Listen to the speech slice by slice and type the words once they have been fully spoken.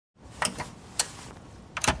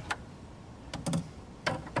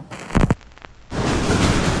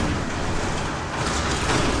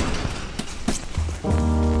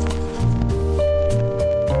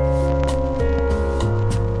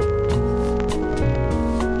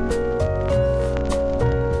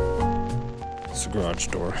garage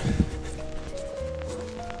door.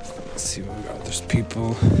 Let's see what we got. There's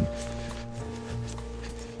people.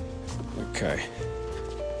 Okay.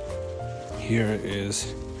 Here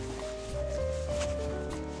is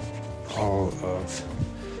all of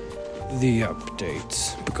the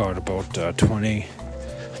updates. We got about 20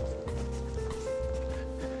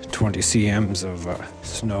 cms of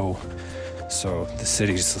snow, so the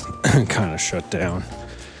city's kind of shut down.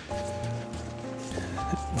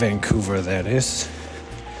 Vancouver, that is,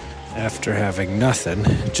 after having nothing,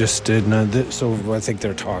 just did none. So I think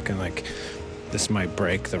they're talking like this might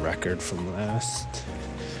break the record from last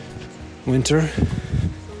winter,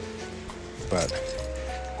 but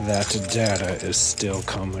that data is still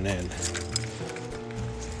coming in.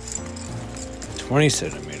 20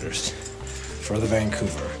 centimeters for the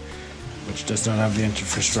Vancouver, which does not have the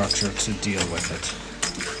infrastructure to deal with it.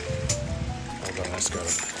 Hold on, I just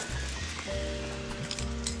gotta...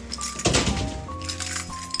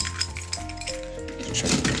 check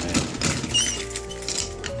the map.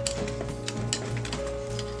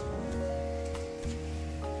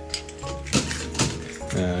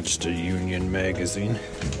 Just a Union magazine.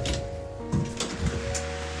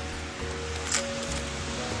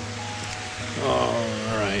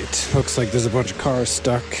 Alright, looks like there's a bunch of cars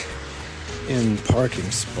stuck in parking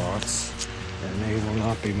spots, and they will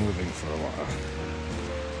not be moving for a while.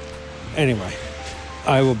 Anyway,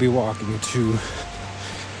 I will be walking to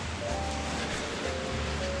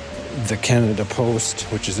the Canada Post,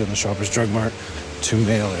 which is in the Shoppers Drug Mart, to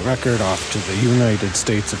mail a record off to the United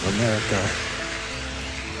States of America.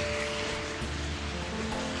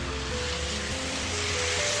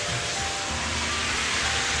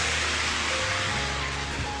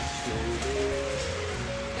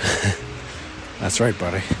 That's right,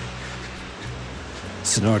 buddy.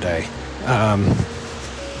 Snow day.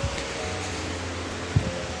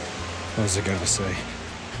 What was I gonna say?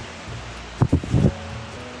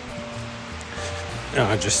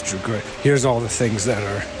 Just great. Here's all the things that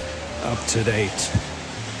are up to date.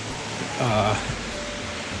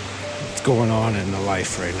 What's going on in the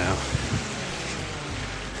life right now?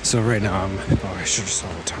 So right now I should have saw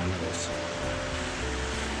what time it is.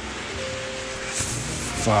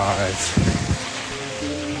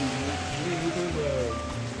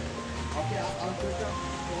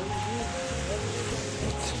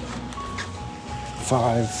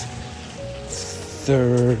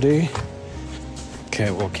 5:30. Okay,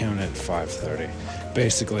 we'll count it at 5:30.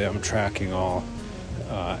 Basically, I'm tracking all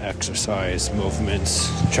exercise movements,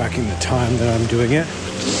 tracking the time that I'm doing it,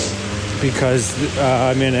 because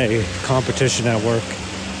I'm in a competition at work.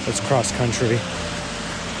 It's cross country.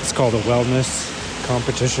 It's called a wellness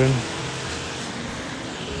competition,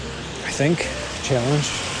 I think, challenge.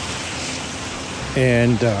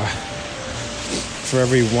 And for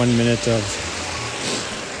every 1 minute of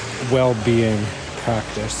well-being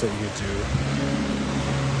practice that you do,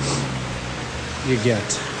 you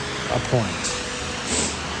get a point.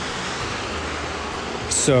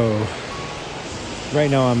 So right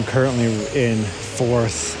now I'm currently in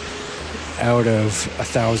 4th out of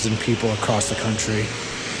 1,000 people across the country.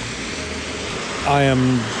 I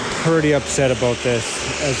am pretty upset about this,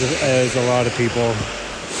 as a lot of people,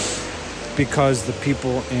 because the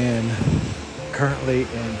people currently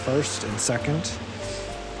in 1st and 2nd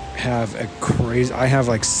have a crazy... I have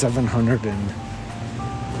like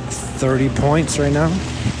 730 points right now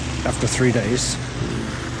after 3 days.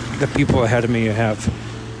 The people ahead of me have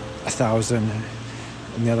 1,000,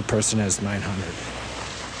 and the other person has 900.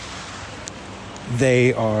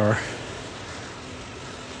 They are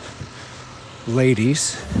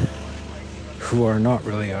ladies who are not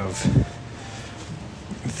really of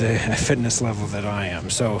the fitness level that I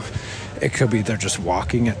am. So it could be they're just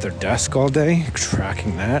walking at their desk all day,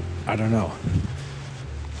 tracking that. I don't know.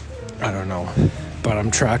 But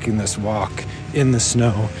I'm tracking this walk in the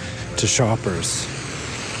snow to Shoppers.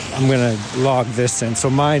 I'm going to log this in.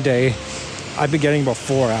 So my day, I've been getting about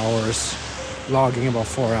 4 hours, logging about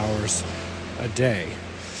 4 hours a day.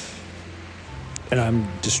 And I'm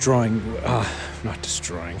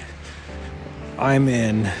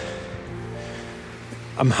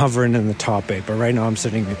I'm hovering in the top 8, but right now I'm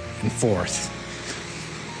sitting in 4th.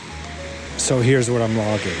 So here's what I'm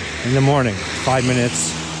logging. In the morning, 5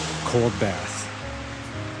 minutes, cold bath.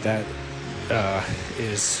 That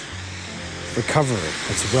is recovery.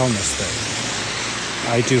 It's a wellness thing.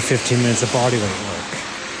 I do 15 minutes of bodyweight work.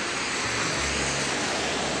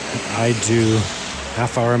 I do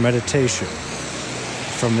half-hour meditation.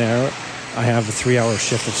 From there, I have a 3-hour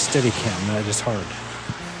shift of Steadicam. That is hard.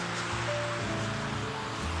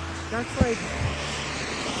 That's like...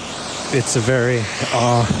 It's a very...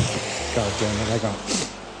 God damn it, I got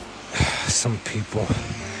some people.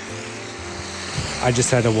 I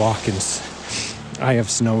just had to walk in. I have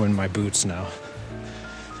snow in my boots now.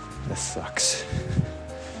 This sucks.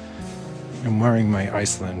 I'm wearing my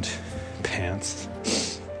Iceland pants.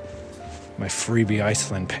 My freebie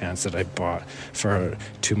Iceland pants that I bought for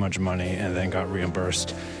too much money and then got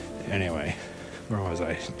reimbursed. Anyway, where was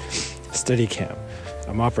I? Steadicam.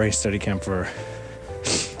 I'm operating Steadicam for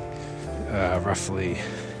roughly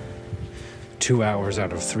 2 hours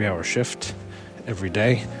out of a 3-hour shift every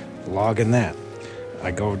day. Logging that.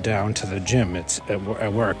 I go down to the gym. It's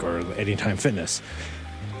at work or Anytime Fitness.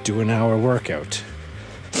 Do an hour workout.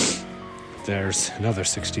 There's another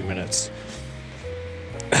 60 minutes.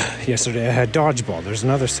 Yesterday I had dodgeball. There's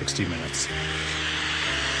another 60 minutes.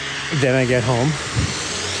 Then I get home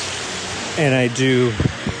and I do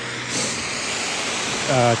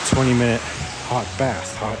a 20-minute hot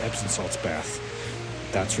Epsom salts bath.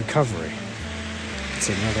 That's recovery. It's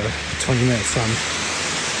another 20 minutes.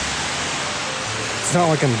 It's not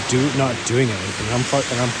like I'm not doing anything. I'm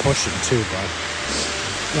pushing too, but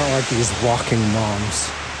not like these walking moms.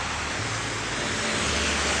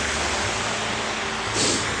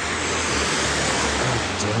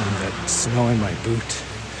 That snow in my boot.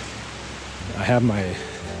 I have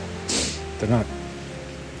they're not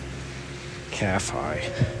calf high.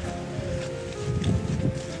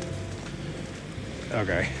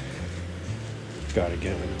 Okay. Gotta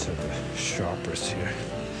get into the shoppers here.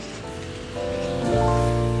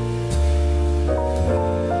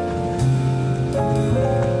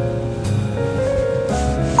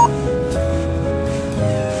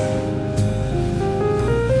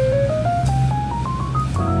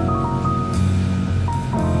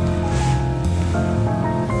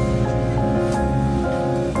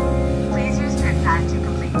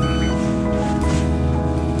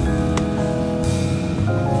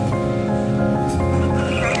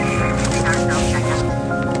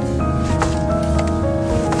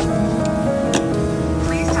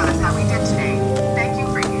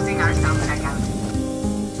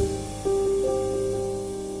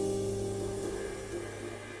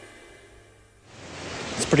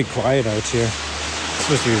 Pretty quiet out here. It's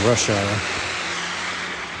supposed to be rush hour.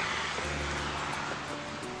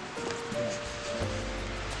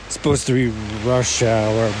 It's supposed to be rush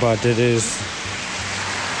hour, but it is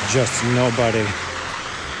just nobody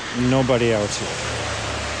out here.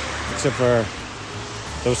 Except for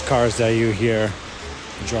those cars that you hear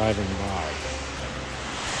driving by.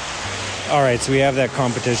 Alright, so we have that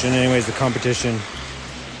competition. Anyways, the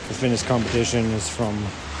fitness competition is from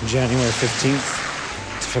January 15th.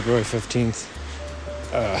 February 15th.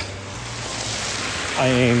 I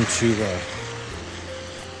aim to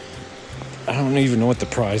I don't even know what the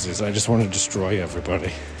prize is. I just want to destroy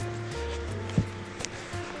everybody.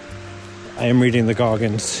 I am reading the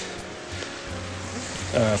Goggins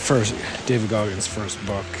David Goggins' first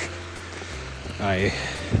book. I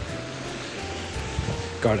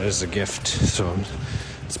got it as a gift, so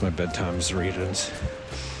it's my bedtime's readings.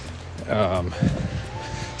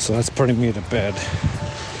 So that's putting me to bed.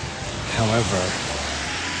 However,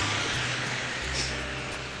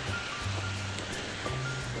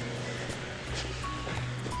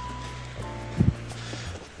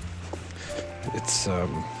 it's I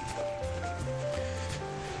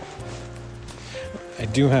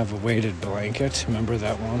do have a weighted blanket. Remember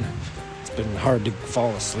that one? It's been hard to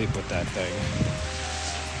fall asleep with that thing.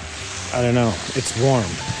 I don't know. It's warm.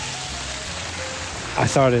 I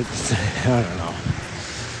don't know.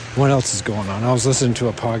 What else is going on? I was listening to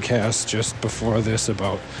a podcast just before this with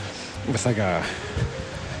the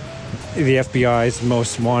FBI's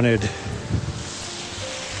most wanted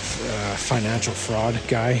financial fraud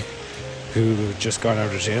guy who just got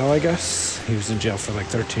out of jail, I guess. He was in jail for like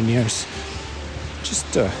 13 years. Just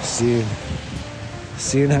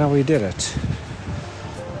seeing how he did it.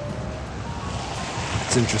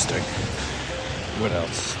 It's interesting. What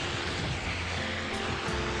else?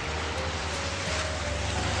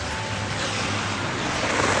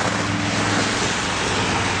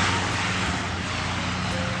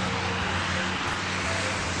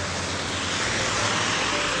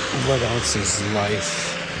 What else is life?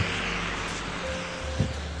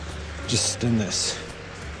 Just in this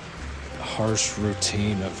harsh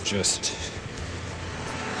routine of just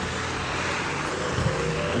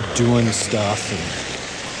doing stuff and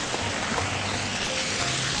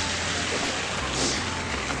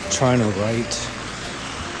trying to write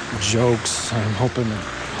jokes.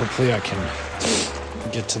 Hopefully I can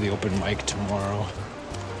get to the open mic tomorrow.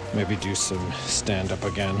 Maybe do some stand-up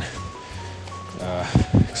again.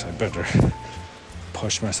 Because I better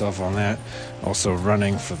push myself on that. Also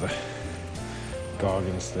running for the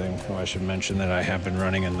Goggins thing. Oh, I should mention that I have been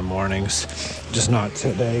running in the mornings, just not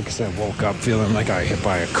today because I woke up feeling like I hit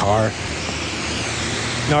by a car.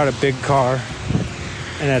 Not a big car,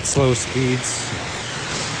 and at slow speeds.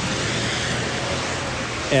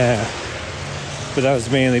 Yeah, but that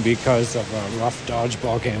was mainly because of a rough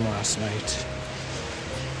dodgeball game last night.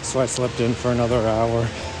 So I slept in for another hour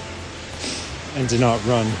and did not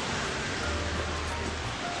run.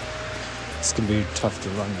 It's gonna be tough to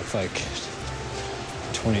run with like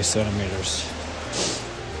 20 centimeters.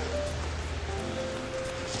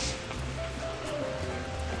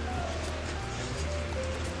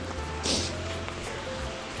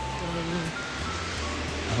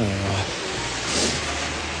 I don't know.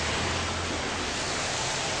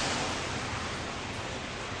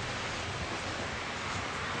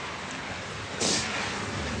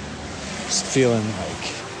 Just feeling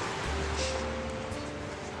like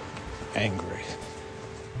angry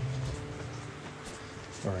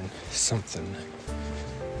or something.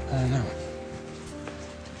 I don't know.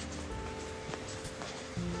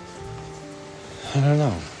 I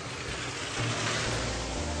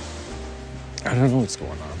don't know what's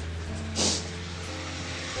going on.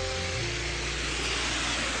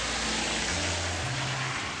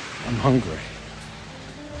 I'm hungry.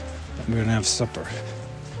 I'm gonna have supper.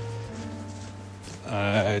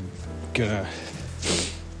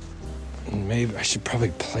 Maybe I should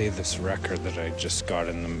probably play this record that I just got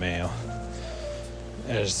in the mail.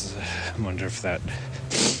 I wonder if that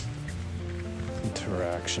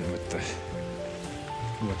interaction with the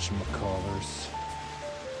whatchamacallers.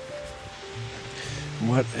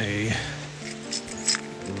 What a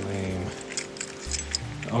lame.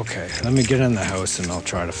 Okay, let me get in the house and I'll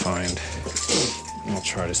try to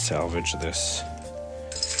salvage this.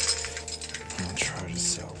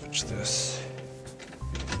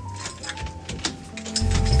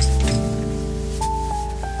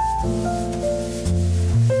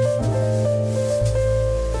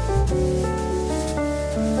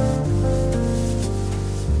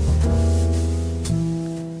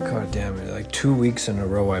 God damn it, like 2 weeks in a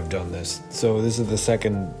row I've done this. So this is the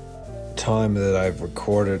second time that I've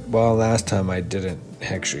recorded. Well, last time I didn't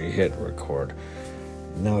actually hit record.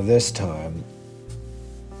 Now this time,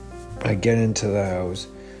 I get into the house,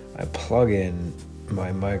 I plug in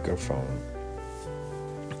my microphone,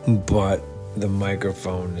 but the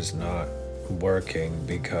microphone is not working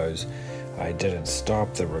because I didn't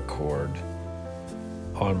stop the record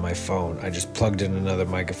on my phone. I just plugged in another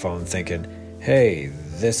microphone thinking, hey,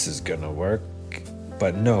 this is gonna work.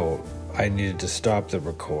 But no, I needed to stop the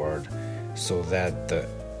record so that the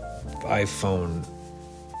iPhone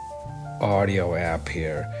audio app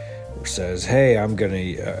here says, hey,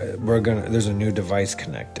 there's a new device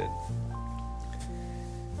connected.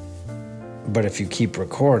 But if you keep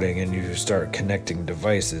recording and you start connecting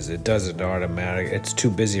devices, it doesn't automatically. It's too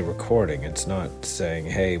busy recording. It's not saying,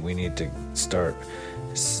 hey, we need to start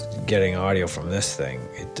getting audio from this thing.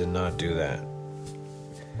 It did not do that.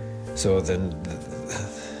 So then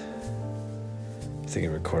I think it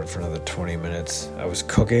recorded for another 20 minutes. I was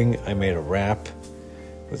cooking. I made a wrap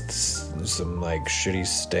with some like shitty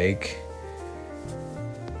steak.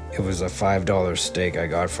 It was a $5 steak I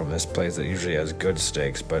got from this place that usually has good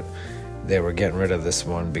steaks, but they were getting rid of this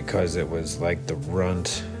one because it was like the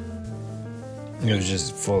runt. It was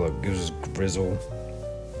just it was grizzle.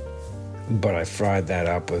 But I fried that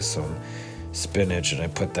up with some spinach and I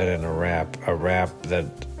put that in a wrap that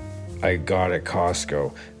I got at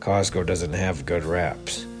Costco. Costco doesn't have good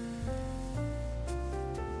wraps.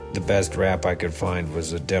 The best wrap I could find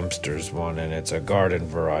was a Dempster's one, and it's a garden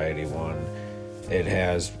variety one. It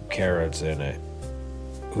has carrots in it.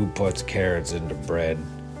 Who puts carrots into bread?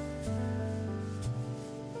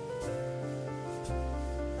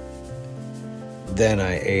 Then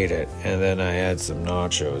I ate it, and then I had some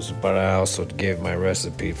nachos, but I also gave my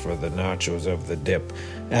recipe for the nachos of the dip.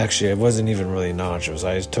 Actually, it wasn't even really nachos.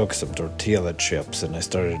 I just took some tortilla chips and I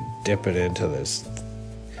started dipping into this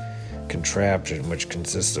contraption, which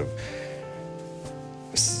consists of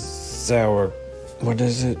sour, what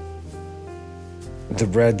is it? The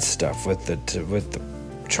red stuff with the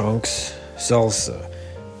chunks, salsa,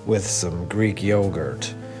 with some Greek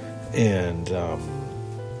yogurt, and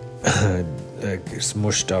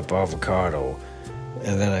smushed up avocado,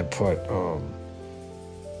 and then I put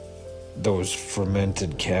those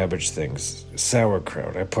fermented cabbage things,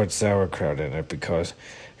 sauerkraut. I put sauerkraut in it because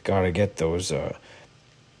I gotta get those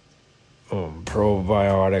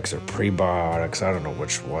probiotics or prebiotics. I don't know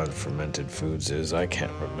which one fermented foods is. I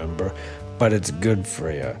can't remember, but it's good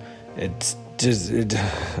for you. It's just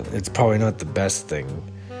it's probably not the best thing,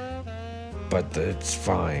 but it's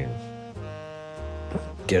fine.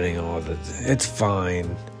 getting all the... It's fine.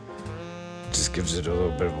 It just gives it a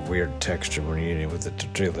little bit of a weird texture when you're eating it with the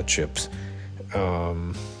tortilla chips.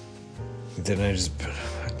 Then I just...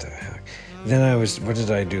 What the heck? What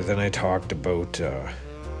did I do? Then I talked about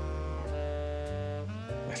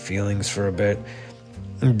my feelings for a bit.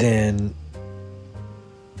 Then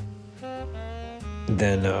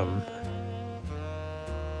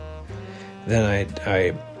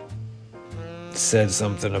I said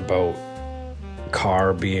something about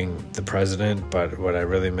Carr being the president, but what I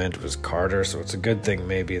really meant was Carter, so it's a good thing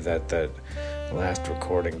maybe that last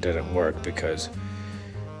recording didn't work, because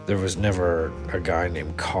there was never a guy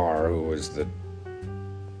named Carr who was the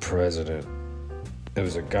president. It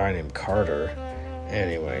was a guy named Carter.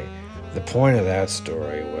 Anyway, the point of that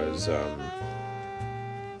story was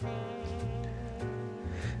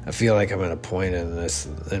I feel like I'm at a point in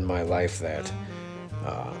my life that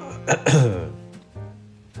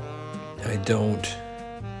I don't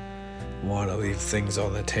want to leave things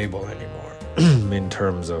on the table anymore in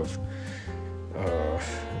terms of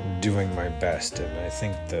doing my best. And I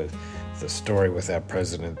think the story with that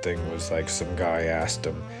president thing was like some guy asked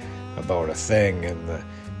him about a thing, and the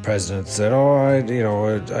president said, "Oh, I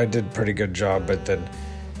did a pretty good job," but then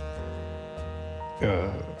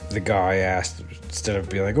the guy asked, instead of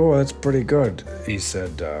being like, "Oh, that's pretty good," he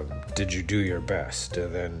said, "Did you do your best?"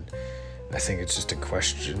 And then I think it's just a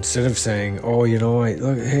question. Instead of saying, "Oh,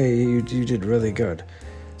 hey, you did really good,"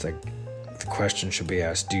 it's like the question should be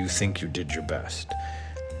asked, "Do you think you did your best?"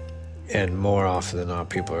 And more often than not,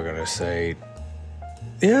 people are going to say,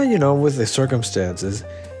 "Yeah, with the circumstances."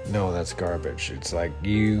 No, that's garbage. It's like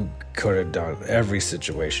you could have done every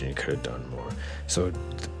situation. You could have done more. So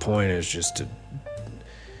the point is just to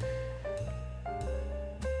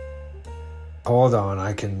hold on.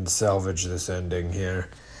 I can salvage this ending here.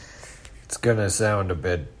 It's gonna sound a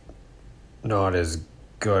bit not as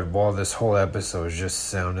good. Well, this whole episode just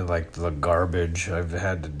sounded like the garbage. I've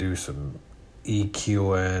had to do some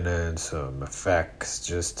EQing and some effects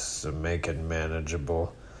just to make it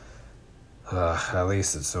manageable. At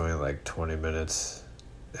least it's only like 20 minutes.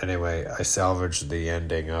 Anyway, I salvaged the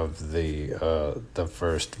ending of the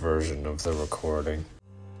first version of the recording.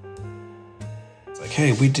 It's like,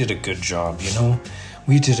 hey, we did a good job,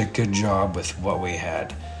 We did a good job with what we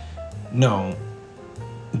had. No.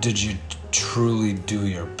 Did you truly do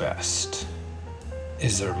your best?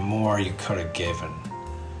 Is there more you could have given?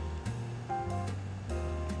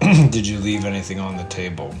 Did you leave anything on the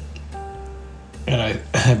table? And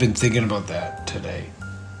I've been thinking about that today.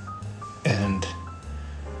 And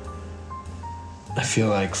I feel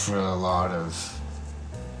like for a lot of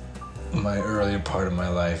my earlier part of my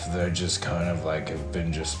life, they're just kind of like have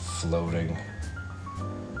been just floating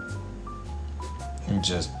and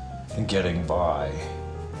just getting by.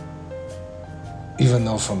 Even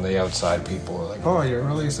though from the outside people are like, "Oh, you're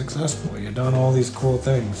really successful. You've done all these cool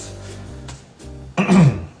things."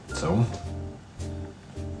 So,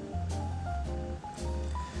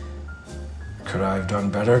 could I have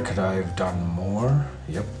done better? Could I have done more?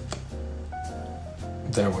 Yep.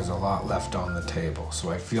 There was a lot left on the table.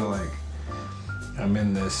 So I feel like I'm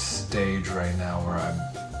in this stage right now where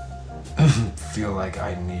I feel like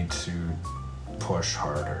I need to push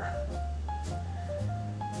harder.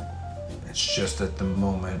 It's just at the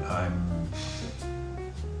moment I'm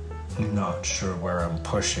not sure where I'm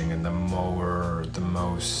pushing, and the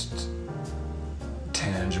most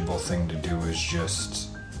tangible thing to do is just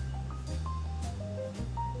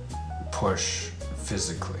push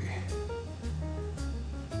physically,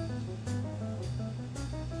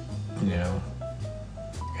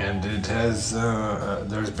 and it has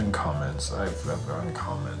there's been comments. I've gotten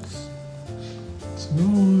comments. No,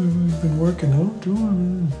 I've been working out too.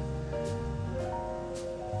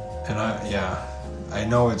 And I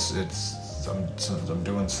know I'm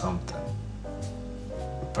doing something,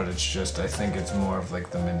 but it's just, I think it's more of like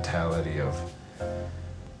the mentality of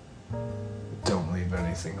don't leave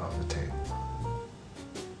anything on the table.